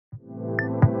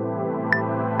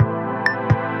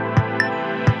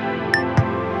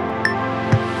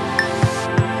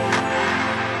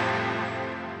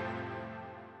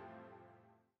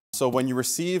So when you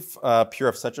receive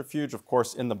PRF centrifuge, of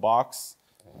course, in the box,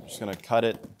 I'm just going to cut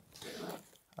it.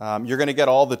 You're going to get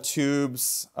all the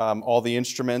tubes, all the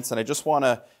instruments, and I just want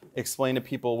to explain to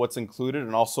people what's included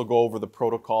and also go over the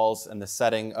protocols and the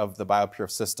setting of the Bio-PRF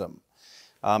system.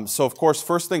 So of course,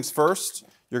 first things first,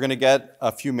 you're going to get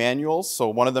a few manuals. So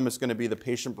one of them is going to be the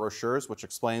patient brochures, which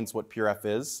explains what PRF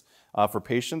is for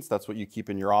patients. That's what you keep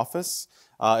in your office,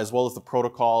 as well as the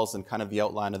protocols and kind of the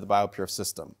outline of the Bio-PRF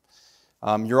system.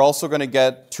 You're also going to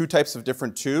get two types of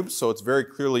different tubes, so it's very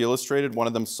clearly illustrated. One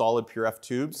of them solid PRF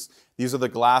tubes. These are the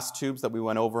glass tubes that we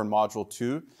went over in Module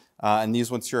 2, and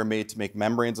these ones here are made to make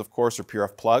membranes, of course, or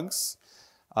PRF plugs,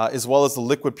 as well as the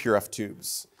liquid PRF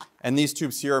tubes. And these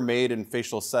tubes here are made in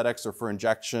facial aesthetics or for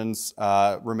injections,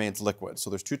 remains liquid.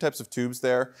 So there's two types of tubes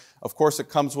there. Of course, it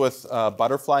comes with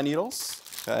butterfly needles,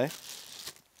 okay?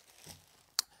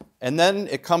 And then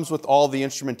it comes with all the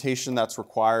instrumentation that's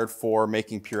required for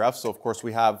making PRF. So of course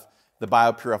we have the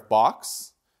Bio-PRF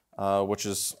box, which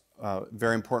is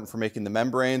very important for making the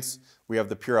membranes. We have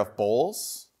the PRF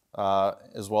bowls,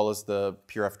 as well as the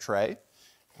PRF tray.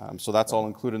 So that's all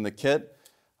included in the kit.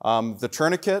 The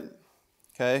tourniquet,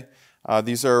 okay.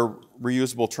 These are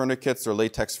reusable tourniquets. They're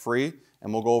latex free.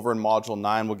 And we'll go over in Module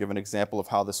 9. We'll give an example of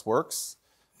how this works,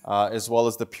 as well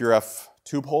as the PRF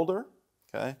tube holder,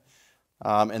 okay.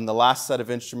 And the last set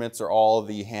of instruments are all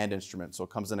the hand instruments. So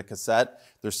it comes in a cassette.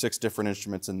 There's 6 different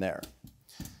instruments in there.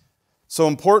 So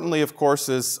importantly, of course,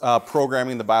 is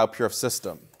programming the Bio-PRF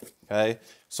system. Okay?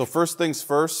 So first things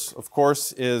first, of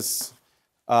course, is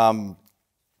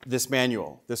this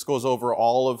manual. This goes over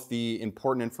all of the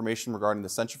important information regarding the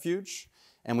centrifuge.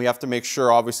 And we have to make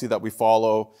sure, obviously, that we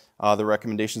follow the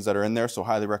recommendations that are in there. So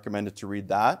highly recommended to read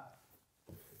that.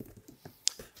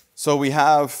 So we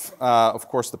have, of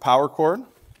course, the power cord,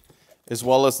 as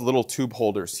well as little tube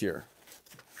holders here.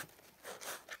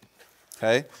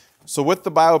 Okay? So with the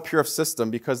Bio-PRF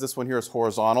system, because this one here is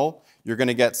horizontal, you're going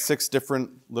to get 6 different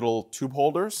little tube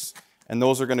holders, and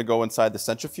those are going to go inside the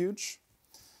centrifuge,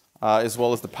 as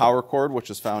well as the power cord, which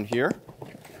is found here.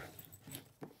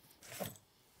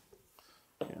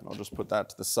 And I'll just put that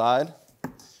to the side.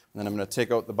 And then I'm going to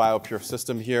take out the Bio-PRF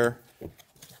system here.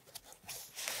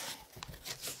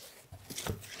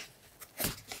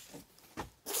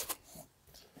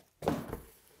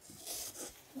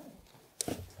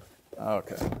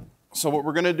 Okay, so what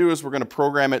we're going to do is we're going to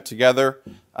program it together.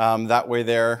 That way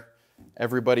there,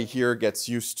 everybody here gets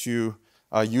used to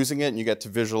using it and you get to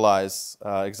visualize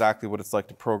exactly what it's like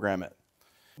to program it.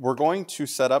 We're going to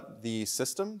set up the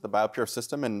system, the Bio-PRF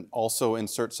system, and also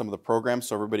insert some of the programs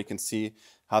so everybody can see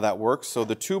how that works. So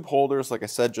the tube holders, like I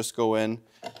said, just go in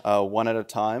one at a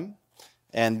time.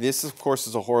 And this, of course,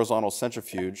 is a horizontal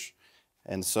centrifuge.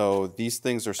 And so these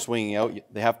things are swinging out.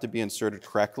 They have to be inserted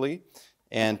correctly.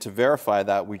 And to verify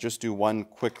that, we just do one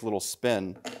quick little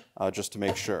spin just to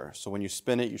make sure. So when you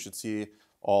spin it, you should see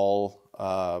all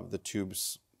the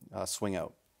tubes swing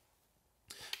out.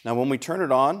 Now when we turn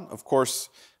it on, of course,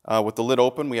 with the lid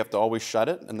open, we have to always shut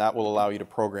it, and that will allow you to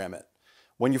program it.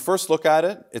 When you first look at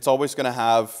it, it's always going to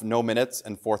have no minutes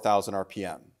and 4,000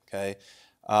 RPM. Okay?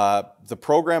 The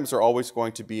programs are always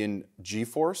going to be in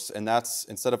G-force, and that's,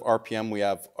 instead of RPM, we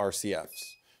have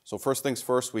RCFs. So first things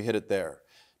first, we hit it there.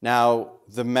 Now,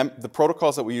 the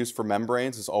protocols that we use for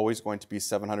membranes is always going to be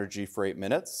 700 G for 8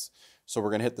 minutes. So we're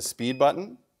going to hit the speed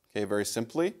button, okay, very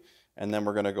simply, and then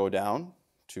we're going to go down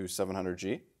to 700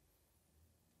 G.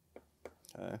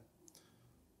 Okay.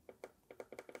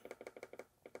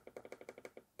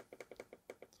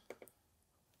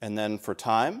 And then for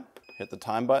time, hit the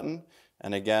time button,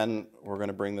 and again, we're going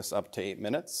to bring this up to 8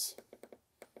 minutes.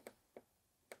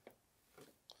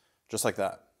 Just like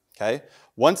that. Okay.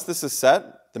 Once this is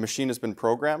set, the machine has been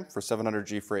programmed for 700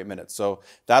 G for 8 minutes. So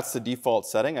that's the default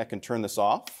setting. I can turn this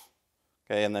off,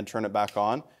 okay, and then turn it back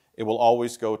on. It will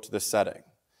always go to this setting.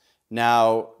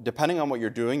 Now, depending on what you're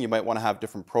doing, you might want to have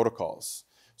different protocols.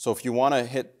 So if you want to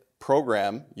hit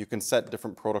program, you can set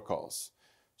different protocols.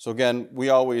 So again, we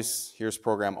always, here's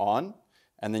program on,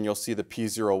 and then you'll see the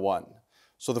P01.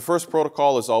 So the first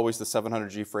protocol is always the 700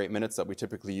 G for 8 minutes that we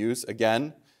typically use.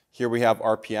 Again, here we have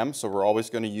RPM, so we're always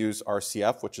going to use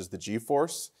RCF, which is the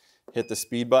G-force. Hit the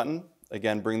speed button.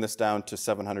 Again, bring this down to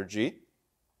 700 G.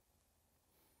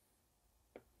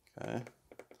 Okay.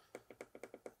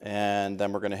 And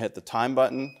then we're going to hit the time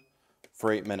button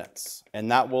for 8 minutes.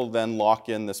 And that will then lock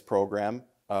in this program,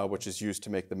 which is used to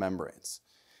make the membranes.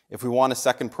 If we want a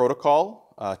second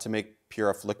protocol to make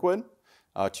PRF liquid,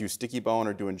 to use sticky bone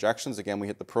or do injections, again, we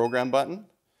hit the program button.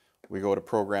 We go to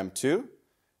program 2.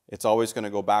 It's always going to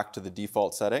go back to the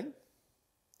default setting.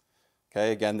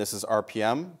 Okay, again, this is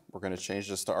RPM. We're going to change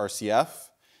this to RCF.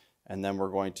 and then we're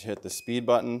going to hit the speed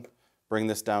button, bring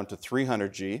this down to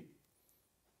 300G,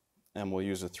 and we'll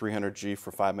use a 300G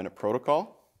for 5-minute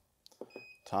protocol.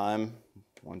 Time,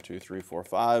 1, 2, 3, 4,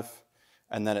 5,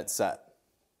 and then it's set.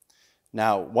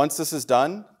 Now, once this is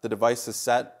done, the device is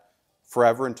set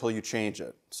forever until you change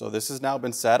it. So this has now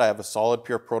been set. I have a solid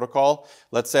pure protocol.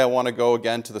 Let's say I want to go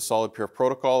again to the solid pure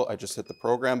protocol. I just hit the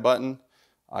program button.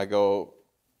 I go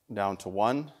down to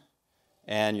 1,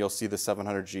 and you'll see the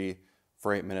 700G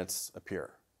for 8 minutes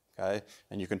appear. Okay?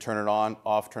 And you can turn it on,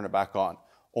 off, turn it back on.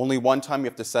 Only one time you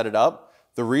have to set it up.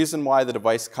 The reason why the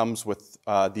device comes with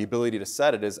the ability to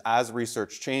set it is as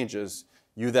research changes,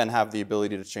 you then have the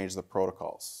ability to change the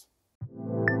protocols.